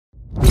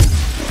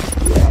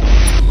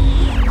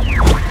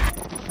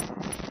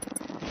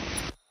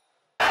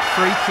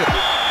free kick.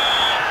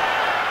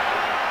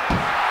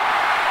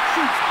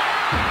 Shoots.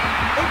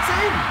 It's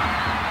in.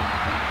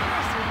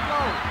 Massive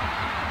goal.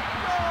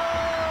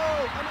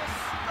 Goal! An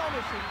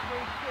astonishing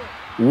free kick.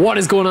 What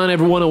is going on,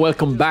 everyone, and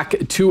welcome back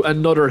to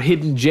another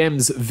Hidden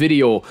Gems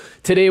video.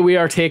 Today we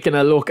are taking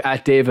a look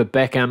at David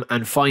Beckham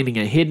and finding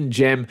a hidden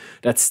gem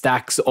that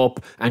stacks up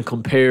and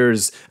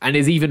compares and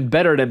is even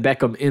better than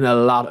Beckham in a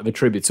lot of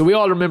attributes. So we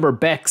all remember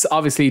Becks,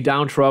 obviously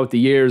down throughout the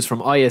years,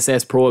 from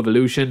ISS Pro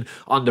Evolution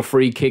on the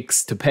free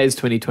kicks to PES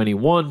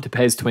 2021 to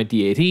PES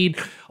 2018,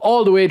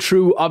 all the way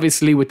through,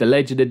 obviously, with the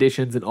legend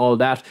editions and all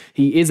that.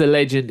 He is a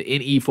legend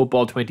in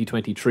eFootball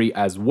 2023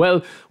 as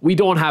well. We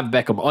don't have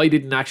Beckham. I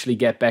didn't actually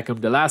get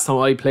Beckham. The last time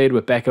I played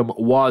with Beckham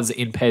was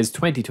in PES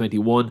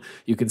 2021.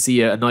 You can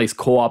see a nice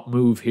co-op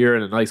move here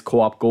and a nice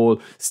co-op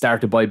goal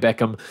started by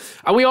Beckham.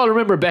 And we all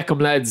remember Beckham,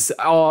 lads,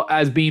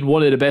 as being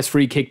one of the best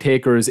free kick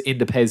takers in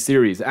the PES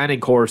series and, of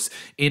course,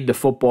 in the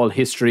football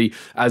history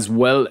as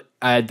well.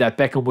 That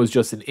Beckham was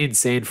just an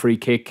insane free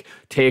kick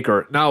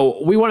taker. Now,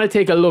 we want to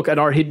take a look at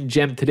our hidden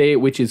gem today,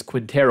 which is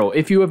Quintero.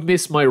 If you have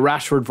missed my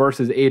Rashford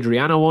versus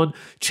Adriano one,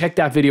 check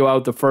that video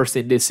out, the first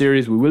in this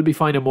series. We will be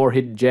finding more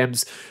hidden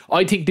gems.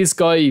 I think this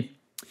guy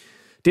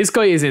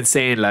is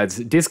insane, lads.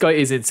 This guy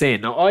is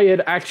insane. Now, I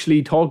had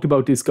actually talked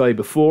about this guy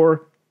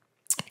before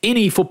in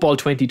eFootball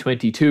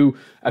 2022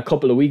 a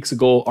couple of weeks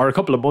ago, or a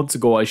couple of months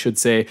ago, I should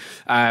say,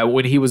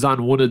 when he was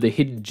on one of the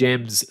hidden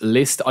gems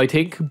list, I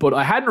think. But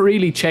I hadn't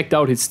really checked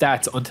out his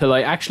stats until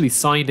I actually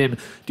signed him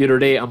the other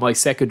day on my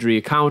secondary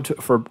account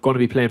for going to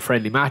be playing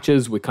friendly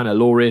matches with kind of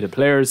low-rated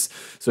players.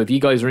 So if you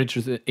guys are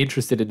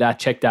interested in that,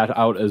 check that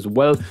out as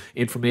well.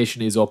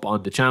 Information is up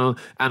on the channel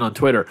and on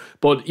Twitter.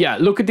 But yeah,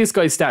 look at this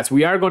guy's stats.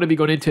 We are going to be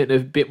going into it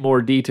in a bit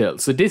more detail.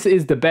 So this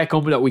is the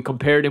Beckham that we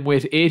compared him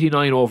with.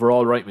 89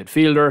 overall right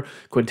midfielder.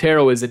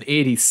 Quintero is an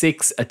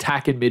 86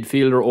 attacking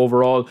midfielder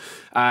overall.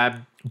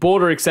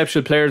 Both are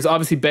exceptional players.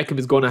 Obviously, Beckham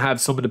is going to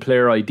have some of the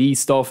player ID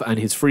stuff and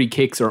his free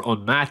kicks are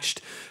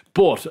unmatched.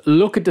 But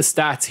look at the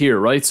stats here,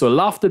 right? So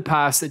lofted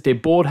pass, they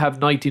both have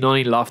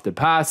 99 lofted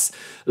pass.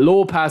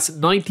 Low pass,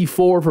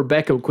 94 for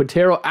Beckham.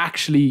 Quintero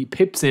actually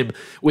pips him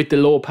with the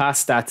low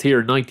pass stats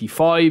here,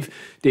 95.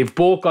 They've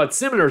both got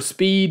similar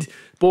speed,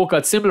 both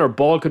got similar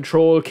ball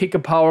control, kick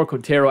and power.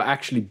 Quintero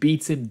actually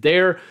beats him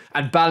there,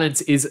 and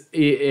balance is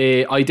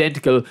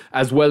identical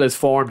as well as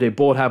form. They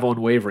both have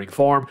unwavering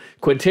form.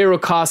 Quintero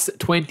costs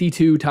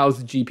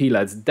 22,000 GP,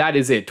 lads. That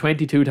is it,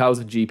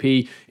 22,000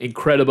 GP.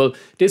 Incredible.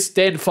 This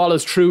then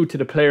follows through to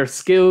the player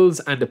skills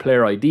and the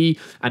player ID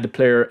and the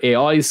player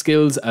AI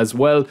skills as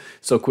well.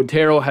 So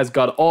Quintero has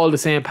got all the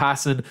same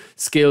passing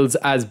skills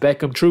as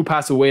Beckham: true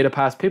pass, away to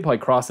pass,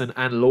 pinpoint crossing,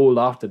 and low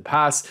lofted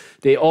pass.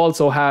 He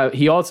also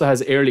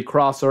has early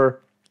crosser.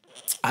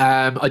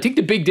 I think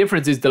the big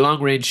difference is the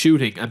long range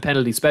shooting and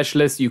penalty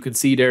specialist. You can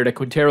see there that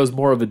Quintero is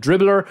more of a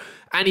dribbler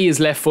and he is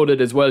left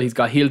footed as well. He's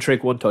got heel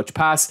trick, one touch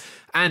pass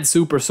and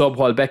super sub,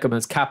 while Beckham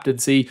has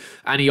captaincy,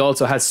 and he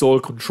also has sole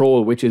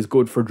control, which is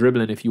good for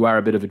dribbling if you are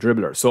a bit of a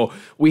dribbler. So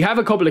we have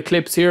a couple of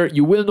clips here.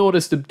 You will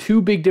notice the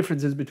two big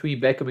differences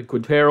between Beckham and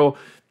Quintero.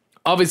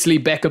 Obviously,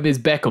 Beckham is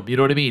Beckham, you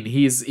know what I mean?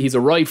 He's a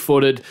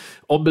right-footed,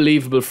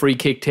 unbelievable free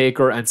kick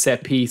taker and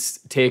set-piece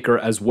taker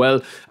as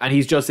well. And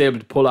he's just able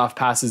to pull off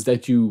passes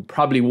that you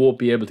probably won't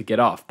be able to get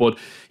off. But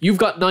you've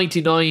got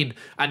 99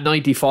 and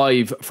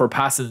 95 for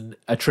passing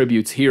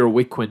attributes here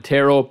with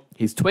Quintero.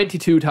 He's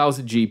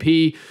 22,000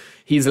 GP.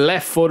 He's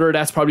left footer.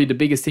 That's probably the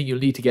biggest thing you'll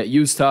need to get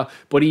used to.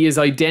 But he is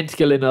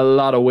identical in a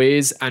lot of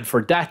ways. And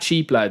for that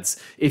cheap,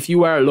 lads, if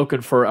you are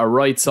looking for a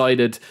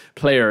right-sided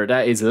player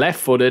that is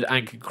left-footed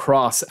and can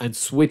cross and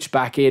switch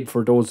back in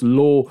for those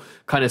low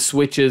kind of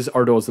switches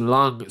or those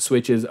long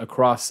switches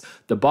across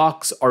the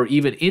box or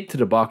even into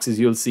the box, as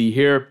you'll see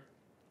here,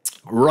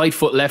 right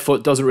foot, left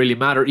foot, doesn't really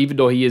matter. Even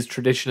though he is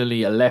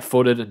traditionally a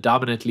left-footed and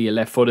dominantly a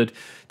left-footed,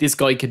 this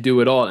guy can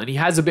do it all. And he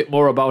has a bit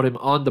more about him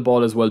on the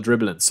ball as well,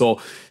 dribbling. So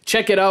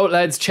check it out,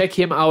 lads. Check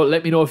him out.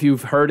 Let me know if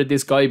you've heard of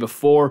this guy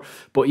before.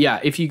 But yeah,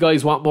 if you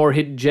guys want more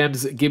hidden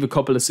gems, give a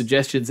couple of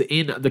suggestions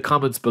in the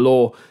comments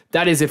below.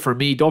 That is it for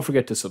me. Don't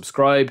forget to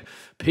subscribe.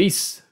 Peace.